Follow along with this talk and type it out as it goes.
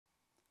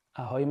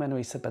Ahoj,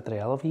 jmenuji se Petr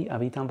Jalový a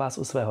vítám vás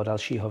u svého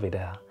dalšího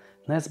videa.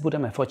 Dnes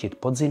budeme fotit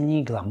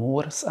podzimní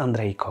glamour s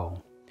Andreikou.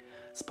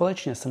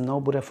 Společně se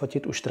mnou bude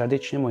fotit už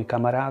tradičně můj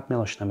kamarád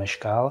Miloš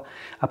Nemeškal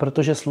a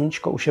protože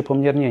sluníčko už je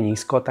poměrně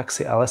nízko, tak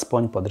si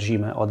alespoň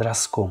podržíme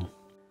odrazku.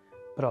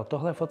 Pro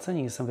tohle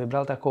focení jsem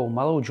vybral takovou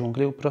malou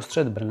džungli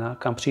uprostřed Brna,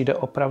 kam přijde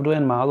opravdu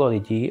jen málo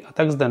lidí a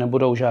tak zde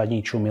nebudou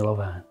žádní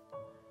čumilové.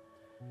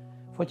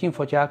 Fotím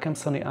foťákem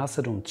Sony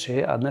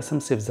A7III a dnes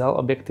jsem si vzal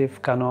objektiv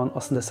Canon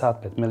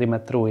 85 mm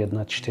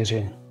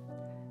 1.4.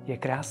 Je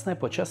krásné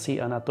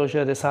počasí a na to,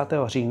 že 10.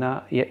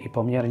 října je i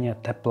poměrně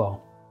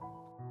teplo.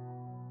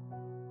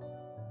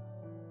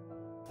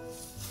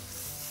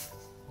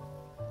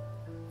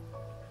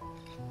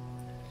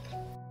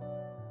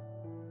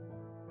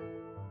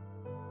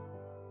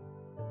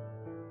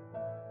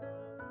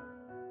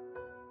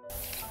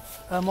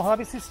 Mohla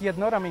by si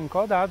jedno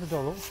ramínko dát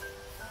dolů?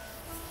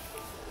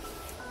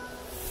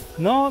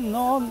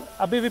 No,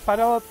 aby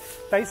vypadalo,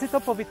 tady si to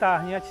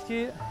povytáhni, ať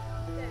ti...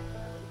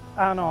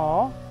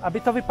 Ano,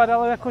 aby to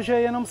vypadalo jako, že je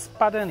jenom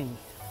spadený.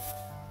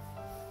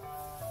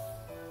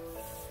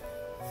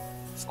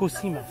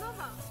 Zkusíme.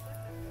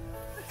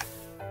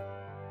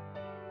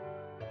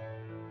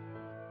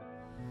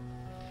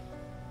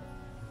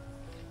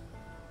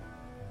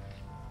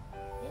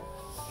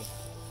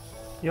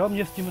 Jo,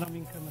 mě s tím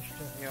ramínkem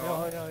ještě.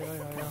 Jo.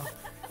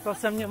 To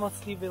se mně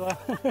moc líbilo.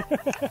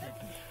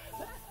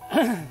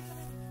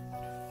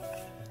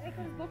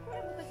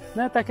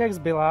 Ne, tak jak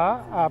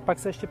zbyla a pak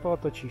se ještě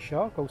pootočíš,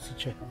 jo,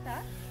 kousíček.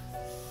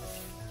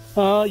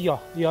 Jo.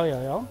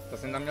 To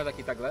jsem tam měl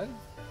taky takhle?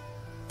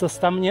 To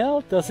jsi tam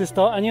měl? To jsi z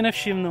toho ani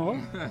nevšimnul.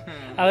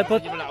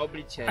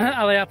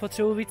 Ale já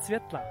potřebuji víc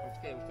světla.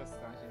 Počkej, už to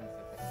snažím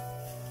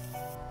se.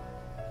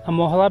 A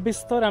mohla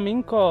bys to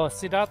ramínko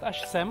si dát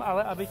až sem,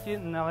 ale aby ti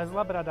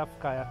nelezla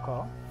bradavka,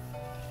 jako.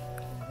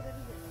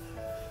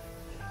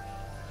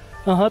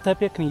 Aha, to je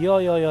pěkný, jo,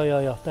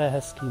 to je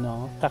hezký,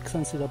 no. Tak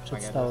jsem si to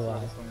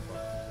představoval.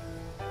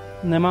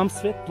 Nemám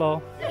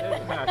světlo.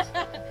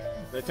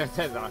 Teď jsem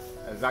se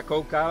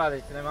zakoukal a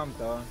teď nemám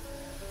to.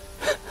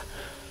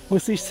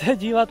 Musíš se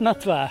dívat na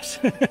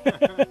tvář.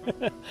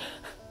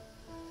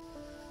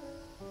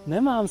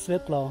 Nemám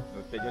světlo.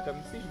 No teď ho to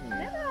musíš mít.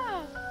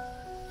 Nemám.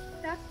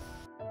 Tak.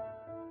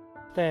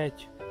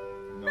 Teď.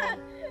 No.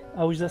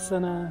 A už zase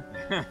ne.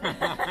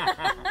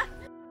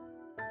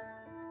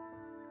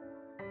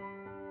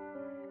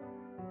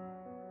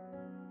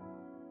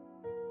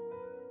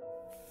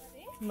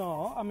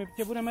 No a my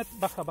tě budeme,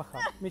 bacha,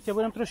 my tě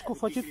budeme trošku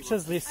fotit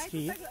přes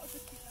listí,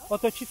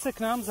 otočit se k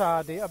nám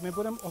zády a my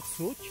budeme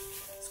odsud,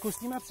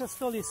 zkusíme přes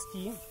to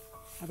listí,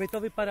 aby to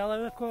vypadalo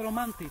jako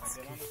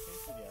romanticky.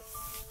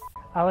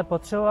 Ale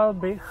potřeboval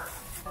bych,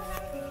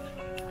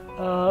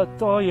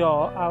 to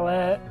jo,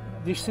 ale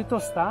když si to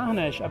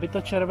stáhneš, aby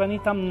to červený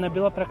tam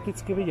nebylo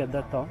prakticky vidět,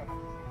 jde to?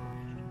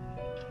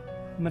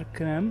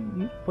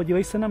 Mrknem,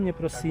 podívej se na mě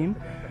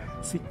prosím,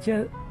 si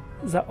tě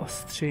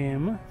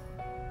zaostřím.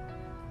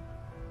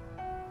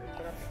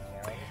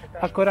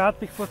 Akorát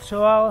bych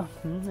potřeboval,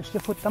 ještě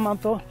furt tam mám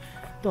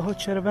toho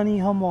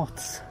červeného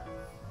moc.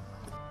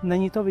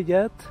 Není to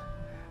vidět?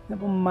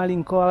 Nebo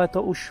malinko, ale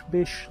to už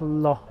by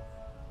šlo.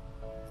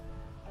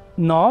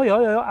 No,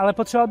 jo, ale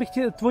potřeboval bych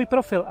tvůj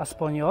profil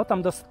aspoň, jo?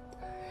 Tam dost...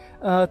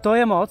 to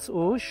je moc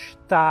už.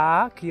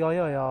 Tak,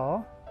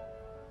 jo.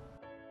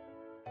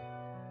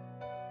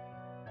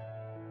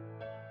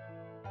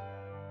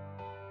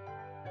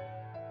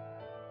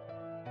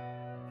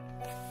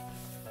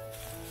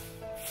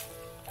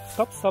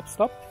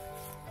 Stop.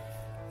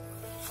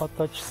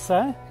 Otoč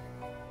se.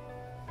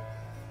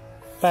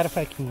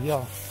 Perfektní,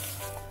 jo.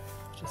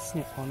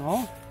 Přesně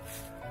ono.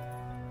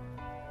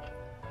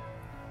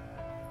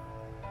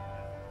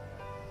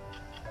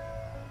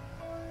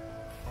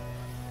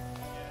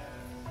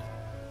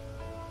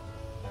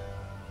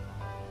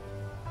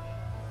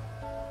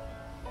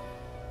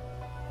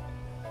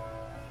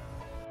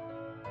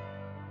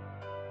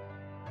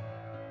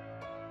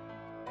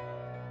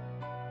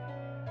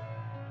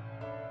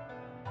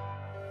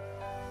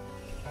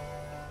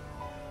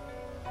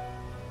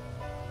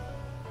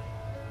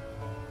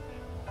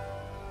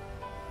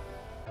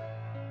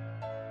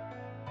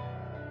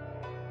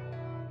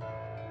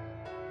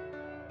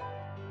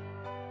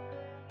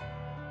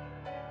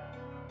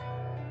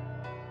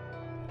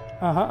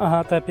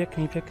 Aha, to je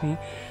pěkný.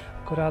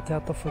 Akorát já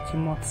to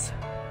fotím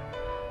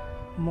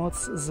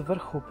moc z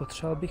vrchu.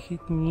 Potřeboval bych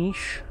jít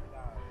níž.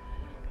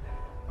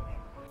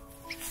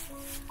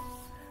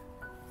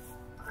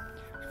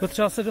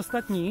 Potřeboval se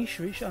dostat níž,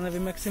 víš, a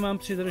nevím, jak si mám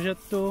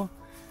přidržet tu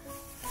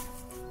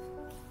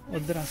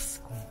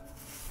odrazku.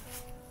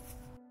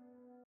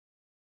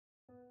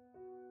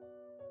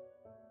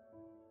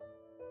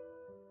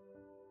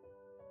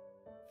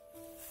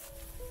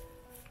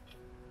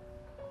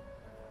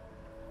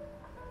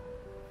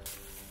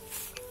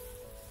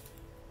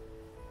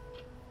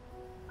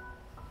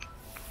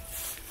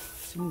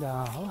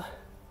 Dál.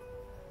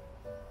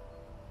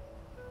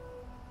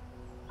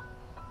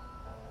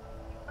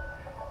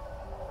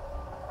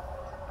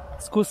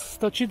 Zkus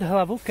stočit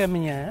hlavu ke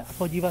mně a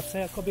podívat se,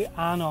 jakoby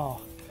ano.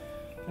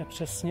 To je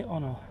přesně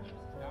ono.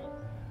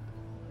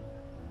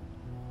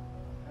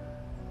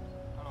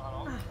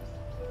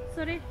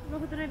 Sorry,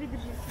 dlouho to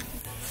nevydrží.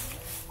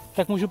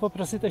 Tak můžu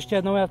poprosit ještě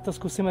jednou, já to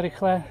zkusím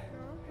rychle.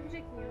 Tak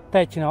řekni, jo.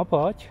 Teď, no,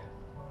 pojď.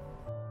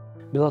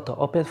 Bylo to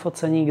opět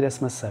focení, kde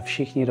jsme se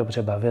všichni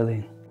dobře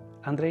bavili.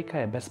 Andreika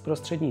je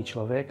bezprostřední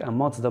člověk a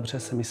moc dobře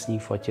se mi s ní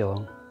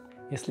fotilo.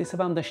 Jestli se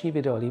vám dnešní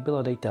video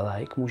líbilo, dejte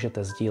like,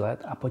 můžete sdílet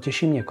a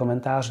potěší mě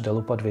komentář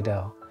dolů pod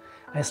video.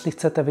 A jestli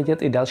chcete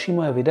vidět i další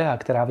moje videa,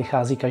 která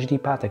vychází každý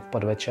pátek v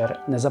podvečer,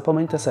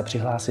 nezapomeňte se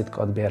přihlásit k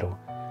odběru.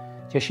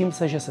 Těším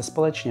se, že se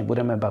společně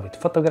budeme bavit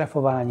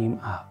fotografováním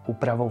a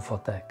úpravou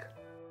fotek.